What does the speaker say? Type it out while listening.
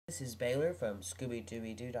This is Baylor from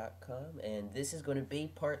ScoobyDoobyDoo.com, and this is going to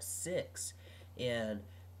be part 6 in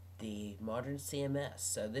the modern CMS.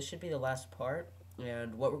 So this should be the last part,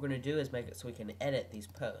 and what we're going to do is make it so we can edit these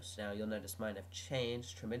posts. Now you'll notice mine have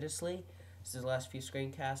changed tremendously since the last few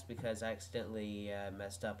screencasts because I accidentally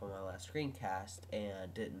messed up on my last screencast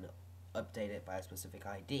and didn't update it by a specific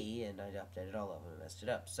ID, and I updated all of them and messed it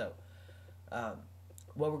up. So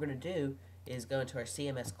what we're going to do is go into our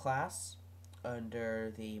CMS class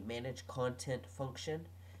under the manage content function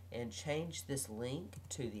and change this link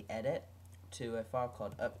to the edit to a file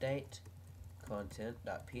called update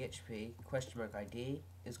content.php. Question mark ID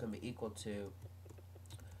is going to be equal to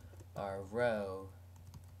our row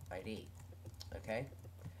ID. Okay,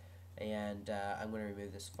 and I'm going to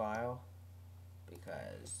remove this file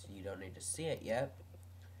because you don't need to see it yet.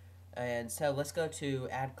 And so let's go to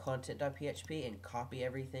add content.php and copy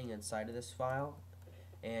everything inside of this file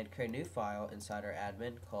and create a new file inside our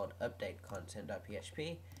admin called update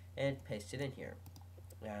content.php and paste it in here.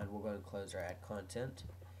 And we're going to close our add content.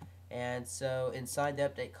 And so inside the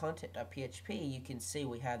update content.php, you can see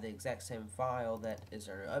we have the exact same file that is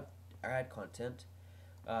our add content,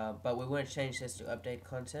 but we want to change this to update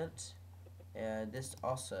content, and this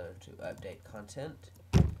also to update content.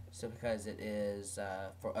 So because it is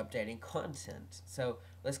for updating content. So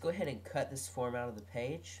let's go ahead and cut this form out of the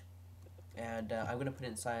page. And I'm going to put it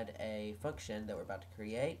inside a function that we're about to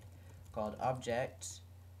create called object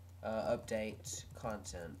update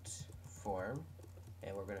content form,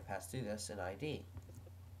 and we're going to pass through this an ID.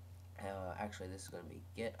 Actually, this is going to be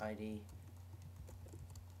get ID.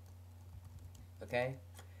 Okay,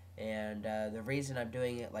 and the reason I'm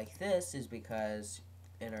doing it like this is because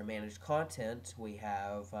in our managed content we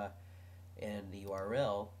have in the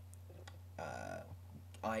URL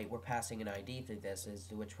we're passing an ID through this as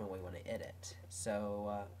to which one we want to edit.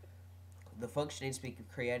 So the function needs to be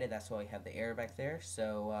created. That's why we have the error back there.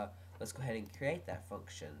 So let's go ahead and create that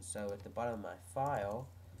function. So at the bottom of my file,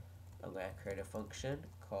 I'm going to create a function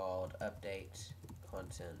called update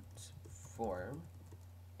content form,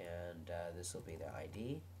 and this will be the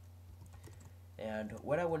ID. And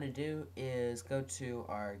what I want to do is go to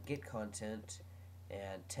our get content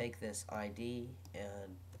and take this ID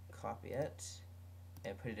and copy it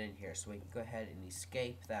and put it in here so we can go ahead and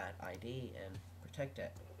escape that ID and protect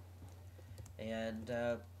it. And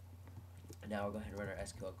now we'll go ahead and run our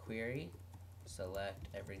SQL query, select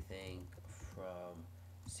everything from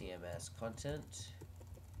CMS content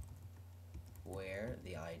where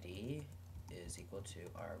the ID is equal to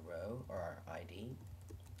our row or our ID,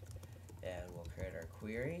 and we'll create our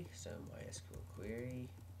query. So MySQL query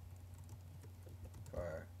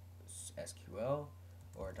for SQL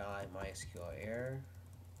or die MySQL error.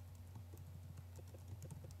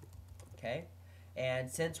 Okay,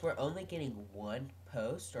 and since we're only getting one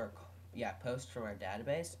post post from our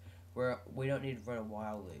database, we don't need to run a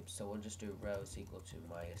while loop, so we'll just do rows equal to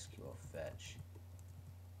MySQL fetch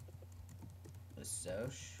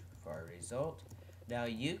assoc for our result. Now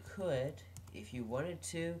you could, if you wanted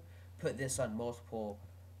to, put this on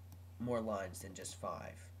more lines than just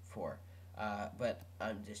 4, but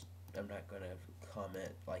I'm not going to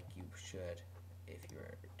comment like you should if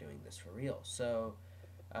you're doing this for real. So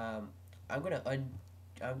I'm gonna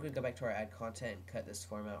go back to our add content and cut this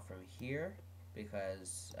form out from here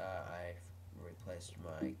because I've replaced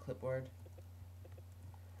my clipboard.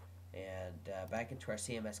 And back into our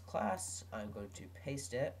CMS class, I'm going to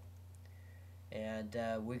paste it, and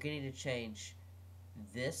we're going to change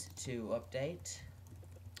this to update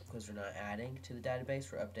because we're not adding to the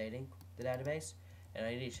database, we're updating the database. And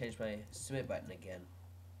I need to change my submit button again.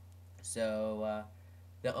 So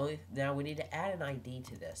now we need to add an ID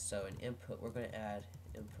to this. So an input, we're going to add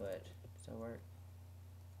input. Does that work?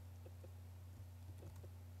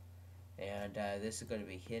 And this is going to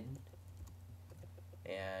be hidden.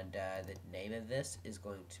 And the name of this is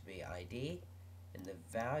going to be ID, and the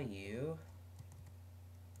value.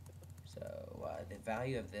 So the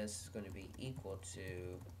value of this is going to be equal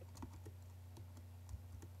to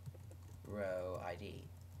row ID.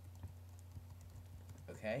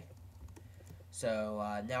 Okay. So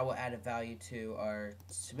now we'll add a value to our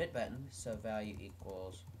submit button. So value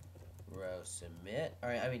equals row submit.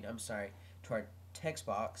 I'm sorry, to our text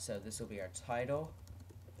box. So this will be our title.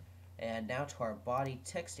 And now to our body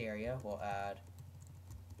text area, we'll add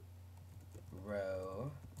row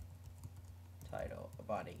title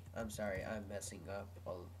body. I'm sorry, I'm messing up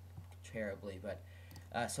terribly, but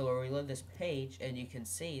so we'll reload this page, and you can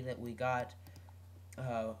see that we got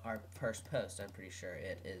our first post. I'm pretty sure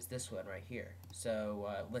it is this one right here. So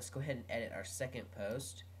let's go ahead and edit our second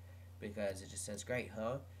post because it just says great,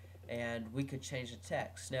 huh? and we could change the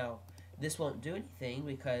text. Now, this won't do anything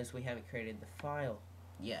because we haven't created the file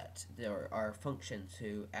yet, our function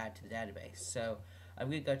to add to the database. So I'm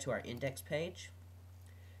going to go to our index page,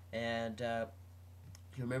 and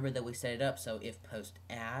you remember that we set it up so if post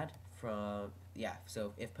add from,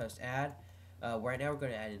 so if post add, right now we're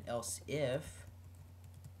going to add an else if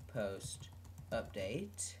post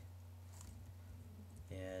update,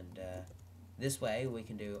 and this way we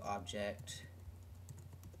can do object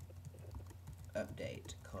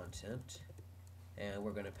update content, and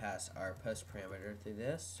we're going to pass our post parameter through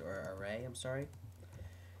this, or array, I'm sorry.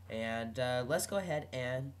 And let's go ahead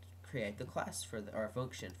and create the class for our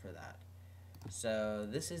function for that. So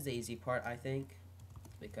this is the easy part, I think,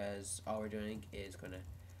 because all we're doing is going to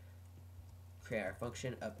create our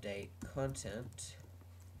function update content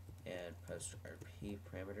and post our p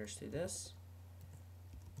parameters through this.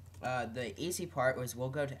 The easy part was we'll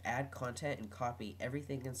go to add content and copy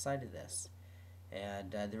everything inside of this.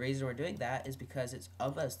 And the reason we're doing that is because it's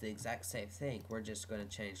almost the exact same thing. We're just going to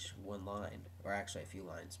change one line, or actually a few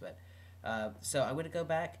lines. But so I'm going to go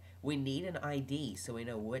back. We need an ID so we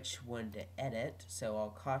know which one to edit. So I'll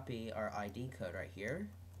copy our ID code right here.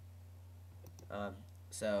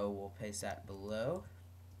 So we'll paste that below.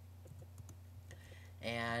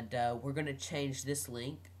 And we're going to change this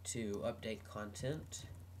link to update content.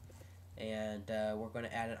 And we're going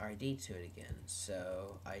to add an ID to it again.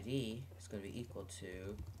 So ID is going to be equal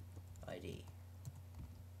to ID.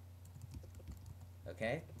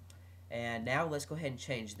 Okay? And now let's go ahead and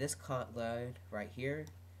change this cont load right here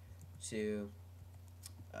to,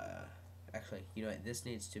 actually, you know what, this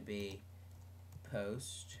needs to be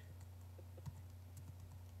post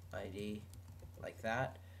ID like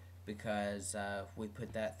that, because we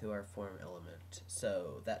put that through our form element.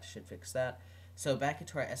 So that should fix that. So back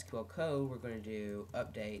into our SQL code, we're going to do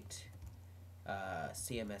update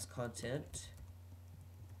CMS content,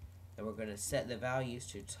 and we're going to set the values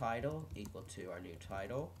to title equal to our new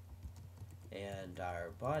title, and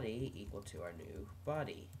our body equal to our new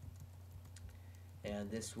body. And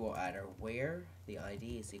this will add our where, the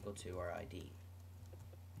ID is equal to our ID.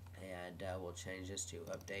 And we'll change this to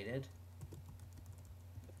updated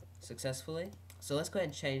successfully. So let's go ahead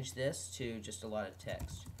and change this to just a lot of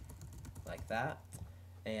text like that,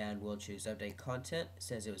 and we'll choose update content. It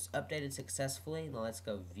says it was updated successfully. Now let's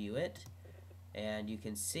go view it, and you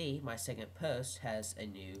can see my second post has a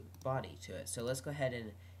new body to it. So let's go ahead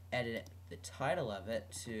and edit the title of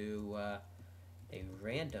it to a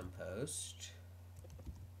random post,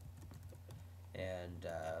 and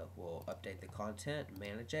we'll update the content,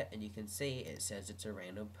 manage it, and you can see it says it's a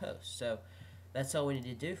random post. So that's all we need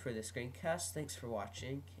to do for this screencast. Thanks for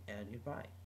watching, and goodbye.